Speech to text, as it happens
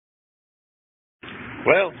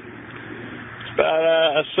Well, it's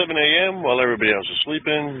about 7 a.m. while everybody else is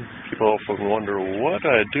sleeping. People often wonder what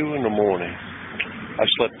I do in the morning. I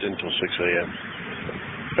slept until 6 a.m.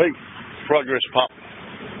 Hey, progress pop.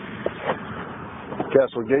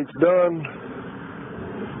 Castle gate's done.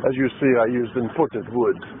 As you see, I used imported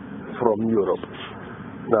wood from Europe.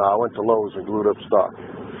 Now, I went to Lowe's and glued up stock.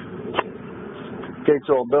 Gate's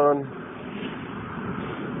all done.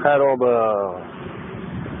 Had all the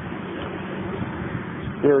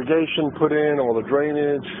irrigation put in, all the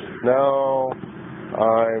drainage. Now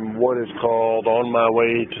I'm what is called on my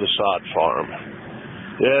way to the sod farm.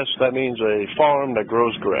 Yes, that means a farm that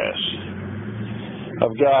grows grass.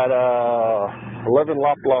 I've got 11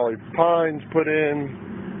 loblolly pines put in,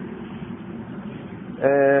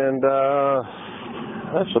 and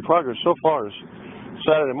that's the progress so far. Is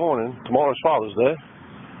Saturday morning. Tomorrow's Father's Day.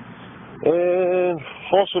 And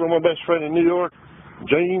also to my best friend in New York,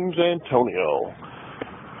 James Antonio.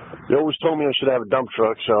 He always told me I should have a dump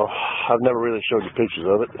truck, so I've never really showed you pictures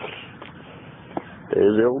of it.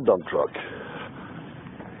 There's the old dump truck.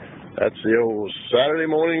 That's the old Saturday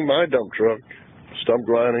morning, my dump truck. Stump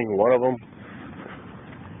grinding, one of them.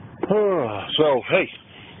 So, hey,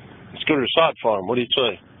 let's go to the sod farm. What do you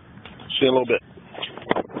say? See you in a little bit.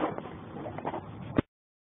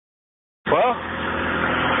 Well,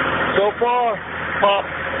 so far, Pop,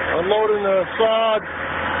 unloading the sod,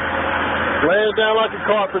 laying it down like a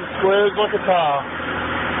carpet, squares like a tile.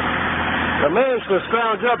 I managed to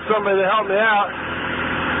scrounge up somebody to help me out.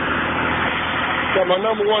 Got my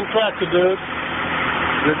 #1 tractor dude,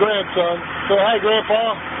 your grandson. Say hi,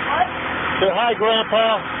 Grandpa. What? Say hi,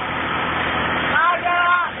 Grandpa. Hi,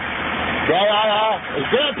 Grandpa. It's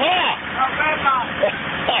Grandpa. Oh, Grandpa.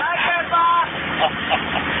 Hi, Grandpa.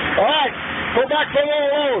 All right, go back to the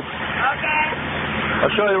road. Okay.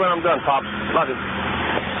 I'll show you when I'm done, Pop. Love you.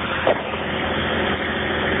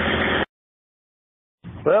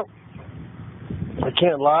 Well, I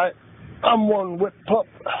can't lie. I'm one whip pup.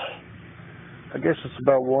 I guess it's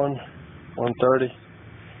about 1:30.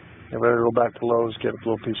 Get ready to go back to Lowe's, get a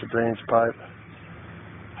little piece of drainage pipe.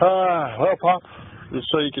 Well, Pop, just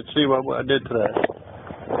so you can see what I did today.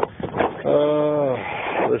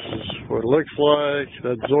 This is what it looks like.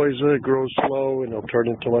 That zoysia grows slow and it'll turn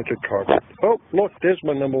into like a carpet. Oh, look, there's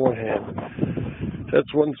my #1 hand.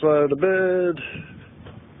 That's one side of the bed.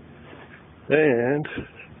 And,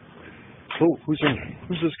 oh, who's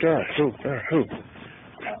this guy? Who?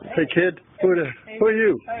 Hey, kid, who are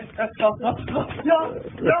you?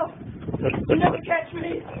 No. You never catch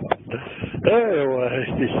me. Anyway,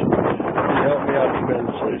 he helped me out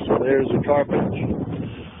tremendously. So there's the carpet.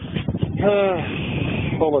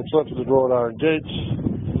 All that's left is the wrought iron gates.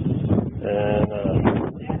 And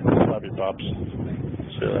love you, Pops.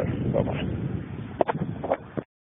 See you later. Bye-bye.